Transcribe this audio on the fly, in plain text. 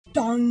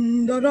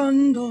Dun dun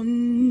dun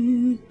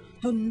dun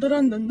dun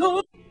dun dun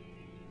dun.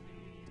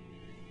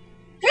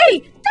 Hey,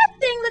 that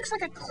thing looks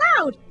like a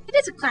cloud. It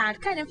is a cloud,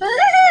 kind of.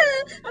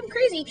 I'm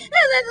crazy.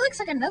 That looks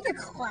like another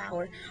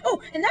cloud. Oh,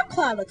 and that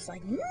cloud looks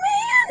like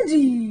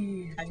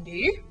Mandy.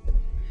 Mandy?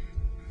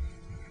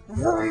 Hey,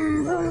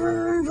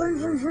 Mandy,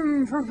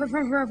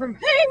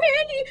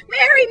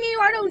 marry me,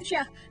 why don't you?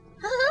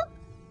 Huh?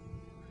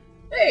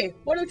 Hey,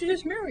 why don't you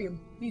just marry him?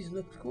 He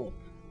looks cool.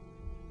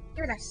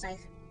 Give me that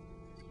scythe.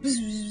 Hi,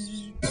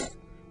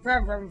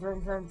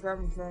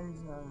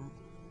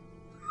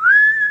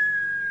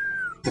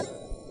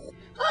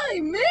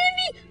 Mandy!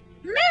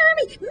 Marry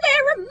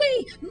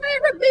me!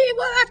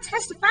 While I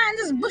testify in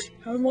this bush.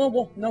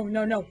 Whoa,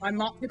 no, I'm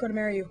not gonna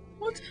marry you.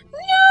 What?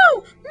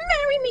 No!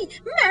 Marry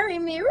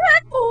me,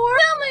 right? Or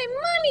sell my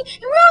money,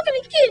 and we're all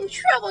gonna get in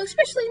trouble,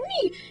 especially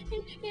me.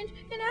 And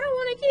I don't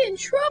want to get in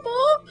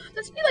trouble.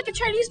 Let's be like a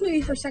Chinese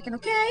movie for a second,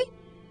 okay?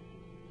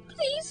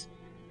 Please.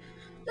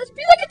 Let's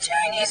be like a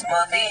Chinese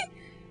movie.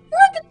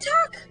 Where I can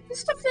talk and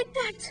stuff like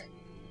that.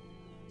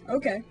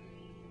 Okay.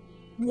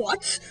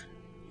 What?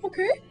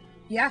 Okay.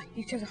 Yeah,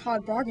 you chose a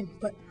hard bargain,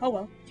 but oh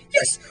well.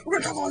 Yes, we're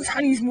gonna talk about a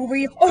Chinese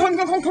movie. Hit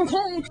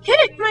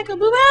it, Michael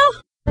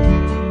Bluebell.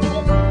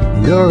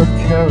 You're a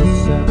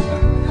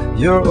carousel,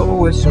 you're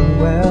always so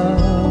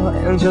well,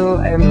 and you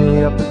light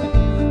me up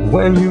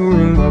when you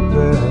ring my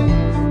bell.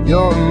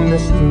 You're a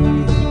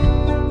mystery,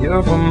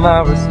 you're from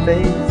outer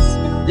space,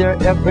 you're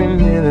every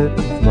minute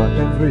of my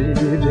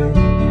everyday.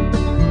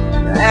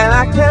 And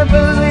I can't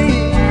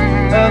believe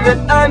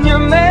that I'm your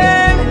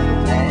man,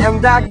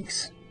 and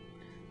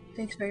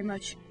Thanks very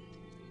much.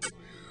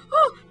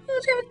 Oh,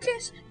 let's have a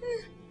kiss.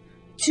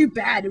 Too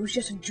bad, it was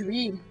just a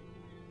dream.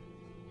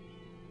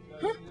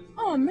 Huh?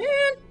 Oh,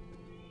 man.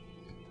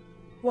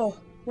 Whoa,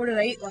 what did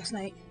I eat last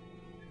night?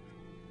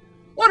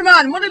 What did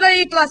I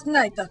eat last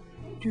night? Man,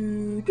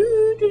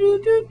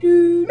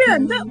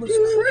 that was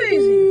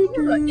crazy. What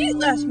did I eat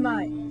last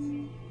night?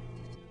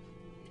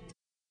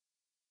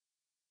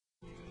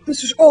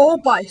 This was all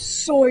by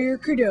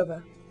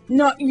Sawyercordova.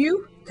 Not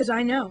you, because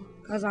I know,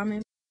 because I'm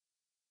in.